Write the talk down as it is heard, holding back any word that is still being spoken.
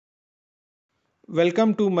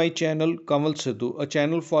Welcome to my channel Kanwal Sidhu, a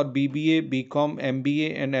channel for BBA, BCom,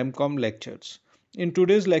 MBA, and MCom lectures. In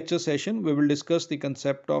today's lecture session, we will discuss the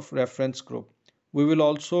concept of reference group. We will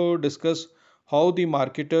also discuss how the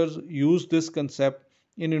marketers use this concept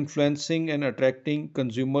in influencing and attracting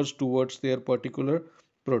consumers towards their particular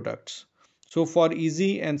products. So, for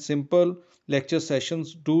easy and simple lecture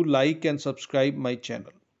sessions, do like and subscribe my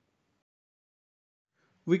channel.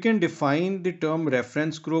 We can define the term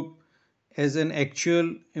reference group as an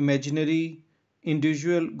actual imaginary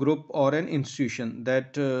individual group or an institution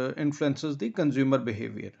that influences the consumer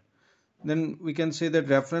behavior. Then we can say that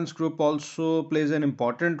reference group also plays an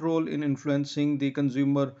important role in influencing the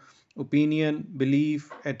consumer opinion, belief,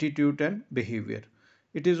 attitude, and behavior.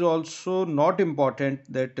 It is also not important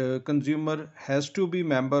that consumer has to be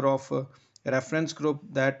member of a reference group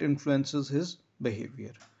that influences his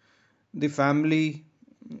behavior. The family,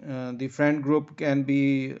 the friend group can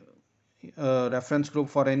be a reference group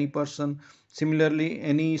for any person. Similarly,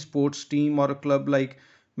 any sports team or a club like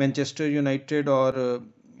Manchester United or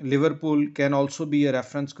Liverpool can also be a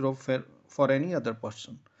reference group for any other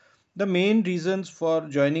person. The main reasons for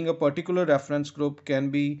joining a particular reference group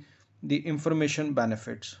can be the information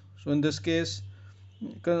benefits. So, in this case,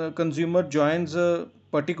 consumer joins a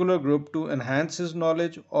particular group to enhance his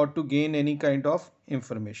knowledge or to gain any kind of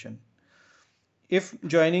information. If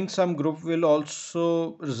joining some group will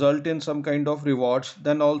also result in some kind of rewards,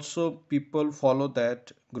 then also people follow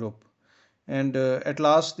that group. And at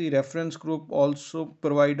last, the reference group also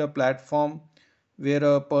provide a platform where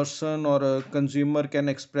a person or a consumer can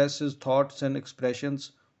express his thoughts and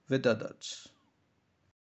expressions with others.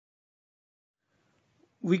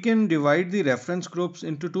 We can divide the reference groups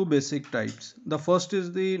into two basic types. The first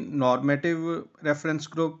is the normative reference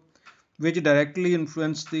group, which directly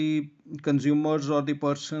influence the consumers or the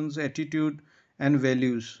person's attitude and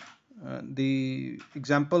values. The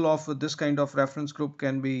example of this kind of reference group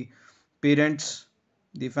can be parents,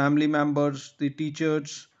 the family members, the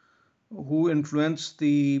teachers who influence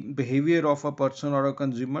the behavior of a person or a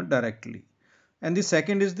consumer directly. And the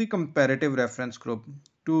second is the comparative reference group,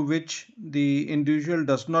 to which the individual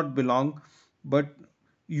does not belong but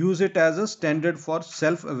use it as a standard for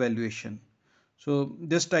self evaluation. So,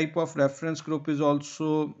 this type of reference group is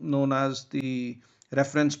also known as the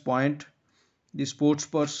reference point. The sports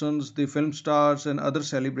persons, the film stars, and other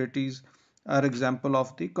celebrities are example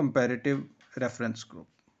of the comparative reference group.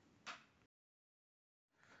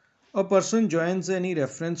 A person joins any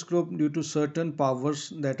reference group due to certain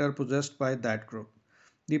powers that are possessed by that group.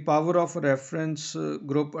 The power of a reference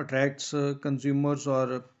group attracts consumers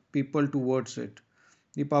or people towards it.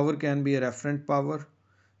 The power can be a referent power.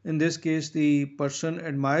 In this case, the person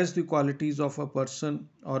admires the qualities of a person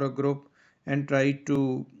or a group and try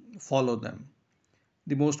to follow them.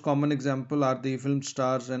 The most common example are the film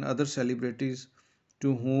stars and other celebrities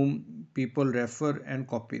to whom people refer and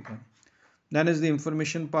copy them. Then is the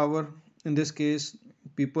information power. In this case,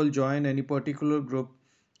 people join any particular group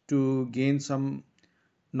to gain some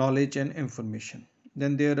knowledge and information.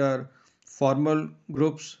 Then there are formal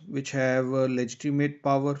groups which have legitimate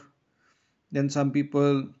power. Then some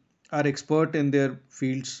people are expert in their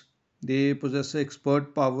fields. They possess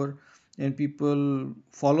expert power and people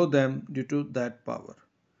follow them due to that power.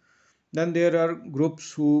 Then there are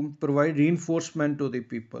groups who provide reinforcement to the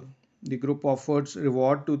people. The group offers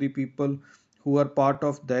reward to the people who are part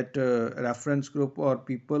of that reference group or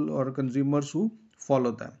people or consumers who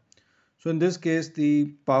follow them. So in this case, the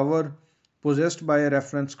power possessed by a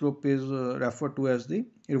reference group is referred to as the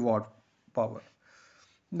reward power.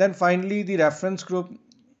 Then finally, the reference group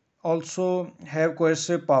also have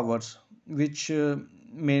coercive powers, which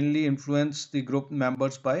mainly influence the group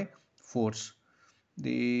members by force.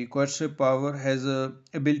 The coercive power has a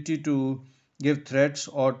ability to give threats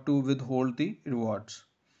or to withhold the rewards.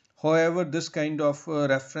 However, this kind of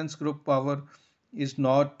reference group power is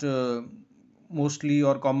not mostly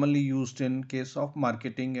or commonly used in case of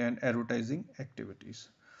marketing and advertising activities.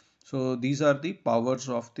 So these are the powers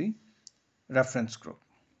of the reference group.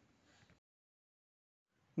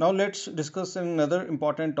 Now let's discuss another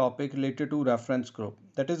important topic related to reference group,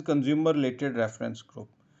 that is consumer related reference group.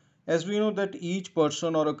 As we know that each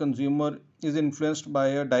person or a consumer is influenced by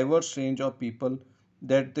a diverse range of people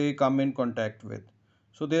that they come in contact with.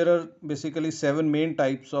 So there are basically seven main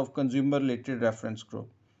types of consumer related reference group.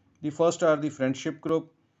 The first are the friendship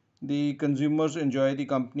group. The consumers enjoy the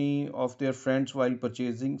company of their friends while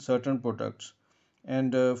purchasing certain products.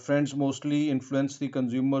 And friends mostly influence the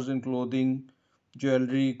consumers in clothing,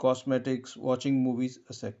 jewelry, cosmetics, watching movies,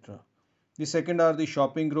 etc. The second are the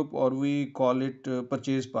shopping group, or we call it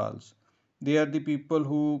purchase pals. They are the people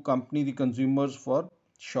who accompany the consumers for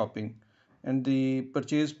shopping. And the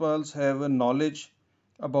purchase pals have a knowledge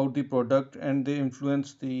about the product and they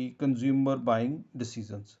influence the consumer buying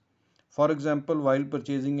decisions. For example, while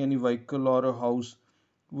purchasing any vehicle or a house,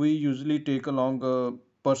 we usually take along a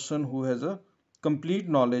person who has a complete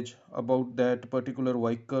knowledge about that particular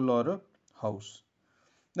vehicle or a house.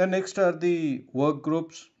 The next are the work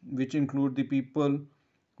groups, which include the people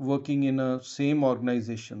working in a same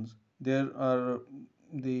organizations. There are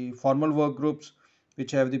the formal work groups,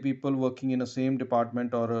 which have the people working in a same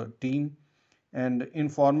department or a team, and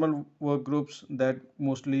informal work groups that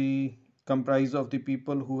mostly comprise of the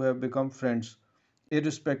people who have become friends,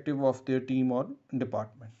 irrespective of their team or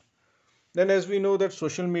department. Then, as we know, that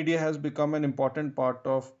social media has become an important part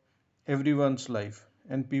of everyone's life,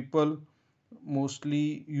 and people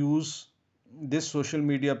mostly use this social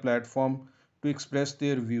media platform to express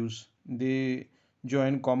their views. They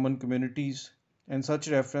join common communities, and such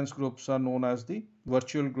reference groups are known as the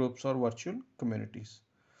virtual groups or virtual communities.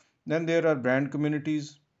 Then there are brand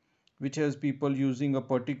communities, which has people using a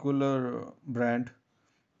particular brand.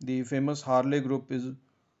 The famous Harley group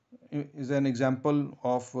is an example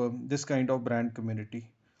of this kind of brand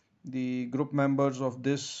community. The group members of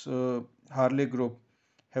this Harley group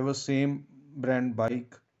have a same brand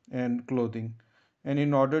bike and clothing. And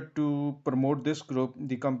in order to promote this group,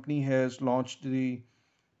 the company has launched the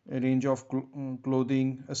range of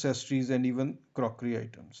clothing, accessories, and even crockery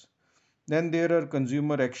items. Then there are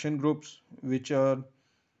consumer action groups, which are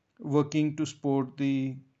working to support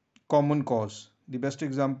the common cause. The best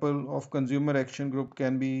example of consumer action group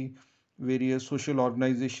can be various social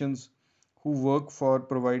organizations who work for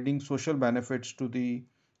providing social benefits to the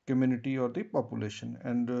community or the population,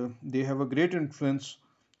 and they have a great influence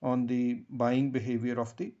on the buying behavior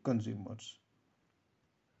of the consumers.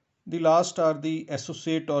 The last are the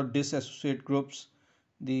associate or disassociate groups.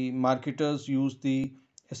 The marketers use the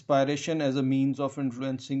aspiration as a means of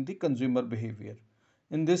influencing the consumer behavior.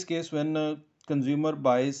 In this case, when a consumer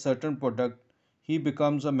buys certain product, he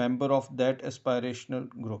becomes a member of that aspirational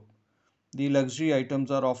group. The luxury items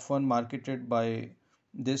are often marketed by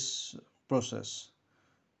this process.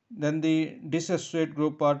 Then the disassociate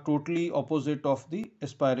group are totally opposite of the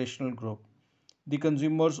aspirational group. The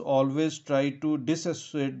consumers always try to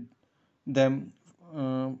disassociate them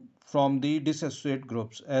from the disassociate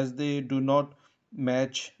groups as they do not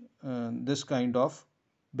match this kind of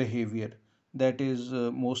behavior that is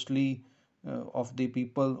mostly of the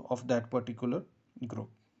people of that particular group.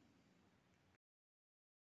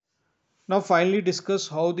 Now, finally, discuss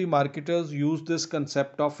how the marketers use this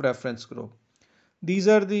concept of reference group. These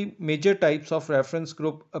are the major types of reference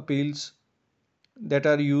group appeals that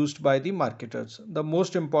are used by the marketers. The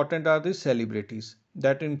most important are the celebrities,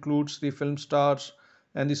 that includes the film stars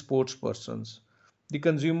and the sports persons. The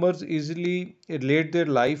consumers easily relate their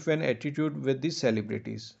life and attitude with the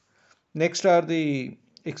celebrities. Next are the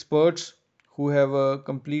experts who have a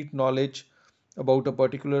complete knowledge about a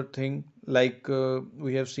particular thing, like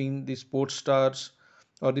we have seen the sports stars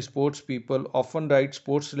or the sports people often write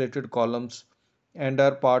sports related columns and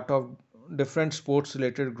are part of different sports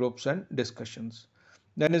related groups and discussions.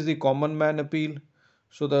 Then is the common man appeal.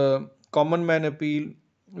 So the common man appeal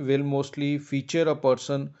will mostly feature a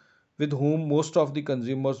person with whom most of the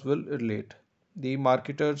consumers will relate. The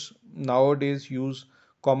marketers nowadays use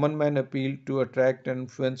common man appeal to attract and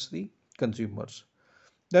influence the consumers.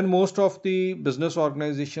 Then most of the business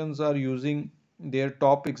organizations are using their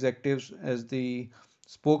top executives as the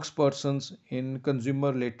spokespersons in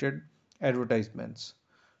consumer related advertisements.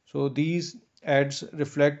 So these ads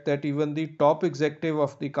reflect that even the top executive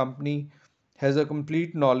of the company has a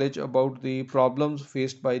complete knowledge about the problems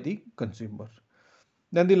faced by the consumer.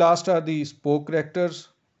 Then the last are the spoke characters.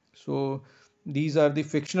 So these are the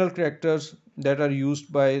fictional characters that are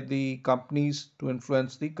used by the companies to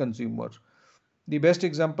influence the consumer. The best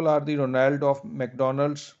example are the Ronald of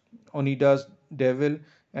McDonald's, Onida's Devil,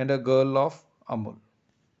 and a girl of Amul.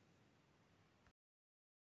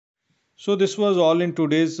 So this was all in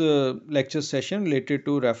today's lecture session related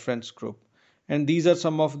to reference group. And these are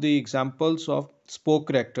some of the examples of spoke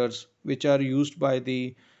characters which are used by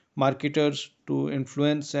the marketers to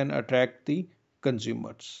influence and attract the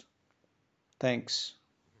consumers. Thanks.